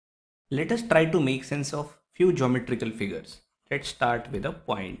Let us try to make sense of few geometrical figures. Let's start with a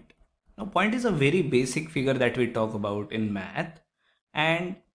point. Now, point is a very basic figure that we talk about in math,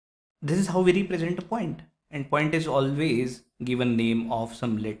 and this is how we represent a point. And point is always given name of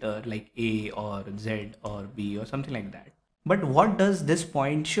some letter like A or Z or B or something like that. But what does this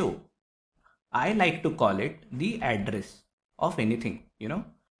point show? I like to call it the address of anything,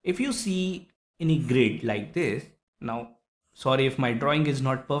 If you see any grid like this, now, sorry if my drawing is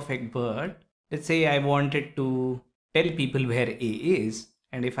not perfect, but let's say I wanted to tell people where A is,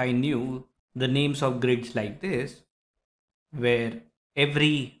 and if I knew the names of grids like this, where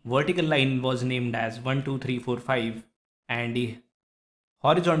every vertical line was named as 1, 2, 3, 4, 5, and the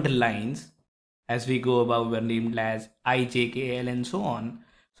horizontal lines as we go above were named as I, J, K, L, and so on.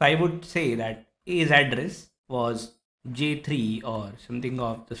 So I would say that A's address was J3 or something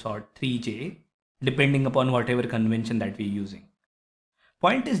of the sort 3J, depending upon whatever convention that we're using.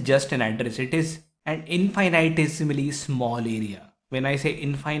 Point is just an address. It is an infinitesimally small area. When I say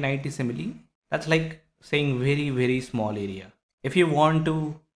infinitesimally, that's like saying very, very small area. If you want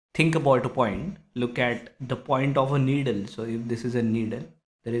to think about a point, look at the point of a needle. So if this is a needle,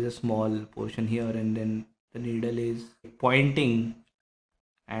 there is a small portion here, and then the needle is pointing,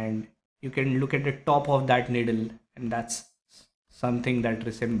 and you can look at the top of that needle, and that's something that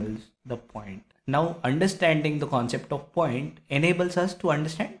resembles the point. Now, understanding the concept of point enables us to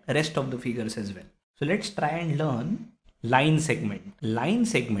understand the rest of the figures as well. So let's try and learn line segment. Line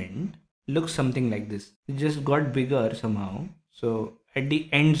segment looks something like this. It just got bigger somehow. So at the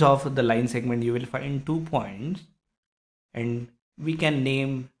ends of the line segment, you will find 2 points, and we can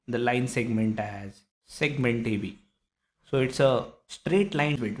name the line segment as segment AB. So it's a straight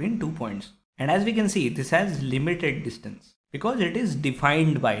line between 2 points. And as we can see, this has limited distance because it is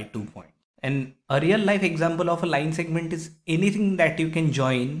defined by 2 points. And a real life example of a line segment is anything that you can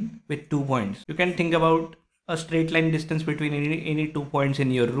join with 2 points. You can think about a straight line distance between any 2 points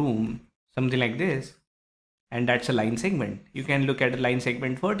in your room, something like this. And that's a line segment. You can look at a line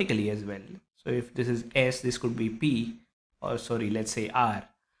segment vertically as well. So if this is S, this could be P, or sorry, let's say R.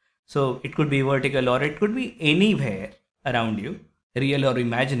 So it could be vertical, or it could be anywhere around you, real or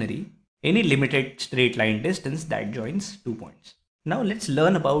imaginary, any limited straight line distance that joins 2 points. Now let's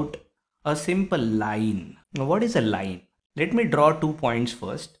learn about a simple line. Now, what is a line? Let me draw 2 points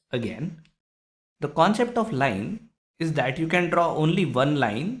first. Again, the concept of line is that you can draw only one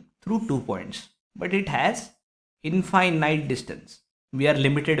line through 2 points, but it has infinite distance. We are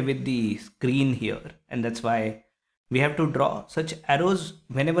limited with the screen here, and that's why we have to draw such arrows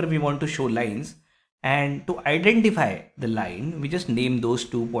whenever we want to show lines. And to identify the line, we just name those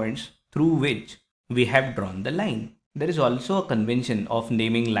 2 points through which we have drawn the line. There is also a convention of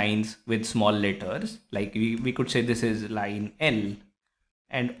naming lines with small letters, like we could say this is line L,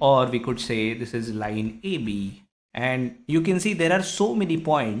 and or we could say this is line AB. And you can see there are so many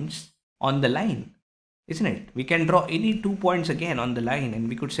points on the line, isn't it? We can draw any 2 points again on the line, and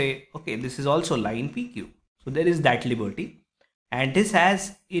we could say, okay, this is also line PQ. So there is that liberty, and this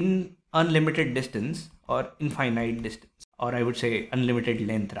has unlimited distance or infinite distance, or I would say unlimited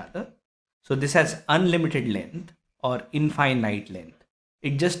length rather. So this has unlimited length or infinite length.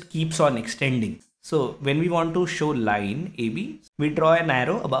 It just keeps on extending. So when we want to show line AB, we draw an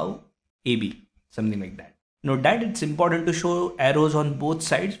arrow above AB, something like that. Note that it's important to show arrows on both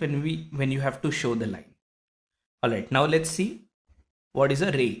sides when you have to show the line. Alright, now let's see what is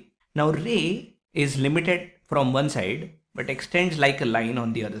a ray. Now ray is limited from one side but extends like a line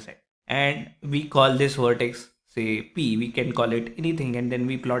on the other side. And we call this vertex, say P, we can call it anything, and then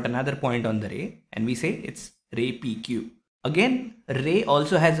we plot another point on the ray and we say it's ray PQ. Again, ray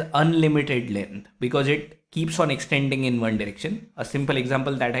also has unlimited length because it keeps on extending in one direction. A simple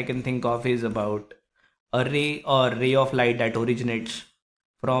example that I can think of is about a ray or ray of light that originates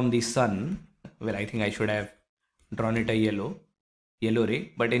from the sun. Well, I think I should have drawn it a yellow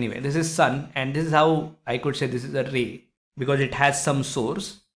ray, but anyway, this is sun, and this is how I could say this is a ray because it has some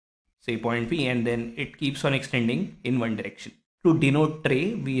source, say point P, and then it keeps on extending in one direction. To denote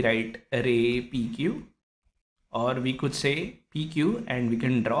ray, we write ray PQ, or we could say PQ, and we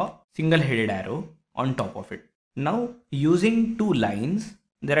can draw single-headed arrow on top of it. Now, using 2 lines,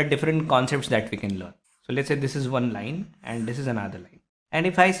 there are different concepts that we can learn. So let's say this is one line and this is another line. And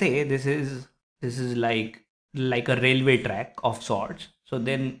if I say this is like a railway track of sorts, so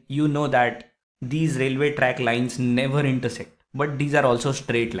then you know that these railway track lines never intersect, but these are also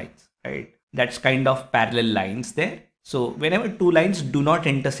straight lines, right? That's kind of parallel lines there. So whenever 2 lines do not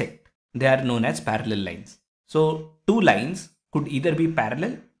intersect, they are known as parallel lines. So 2 lines could either be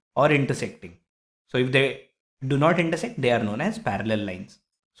parallel or intersecting. So if they do not intersect, they are known as parallel lines.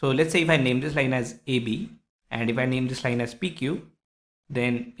 So let's say if I name this line as AB and if I name this line as PQ,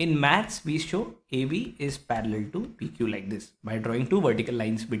 then in maths we show AB is parallel to PQ like this by drawing two vertical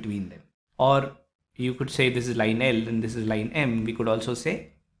lines between them. Or you could say this is line L and this is line M. We could also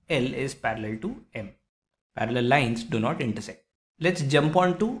say L is parallel to M. Parallel lines do not intersect. Let's jump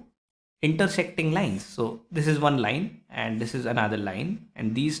on to intersecting lines. So this is one line and this is another line,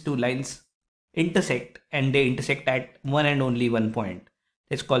 and these two lines intersect, and they intersect at one and only one point.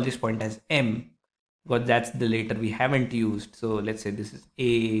 Let's call this point as M because that's the letter we haven't used. So let's say this is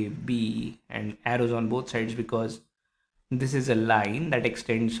A, B, and arrows on both sides because this is a line that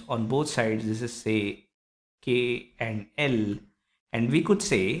extends on both sides. This is say K and L, and we could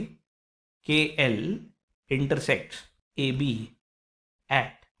say KL intersects AB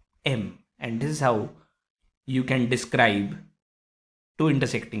at M, and this is how you can describe two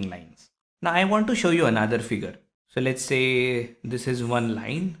intersecting lines. Now I want to show you another figure. So let's say this is one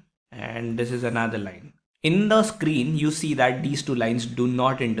line and this is another line. In the screen you see that these two lines do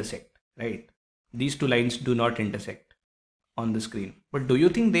not intersect, right? These two lines do not intersect on the screen, but do you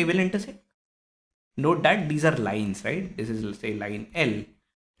think they will intersect? Note that these are lines, right? This is, let's say, line L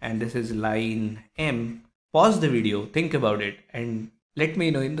and this is line M. Pause the video, think about it, and let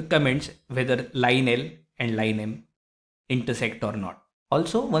me know in the comments whether line L and line M intersect or not.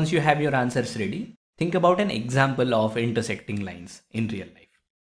 Also, once you have your answers ready, think about an example of intersecting lines in real life.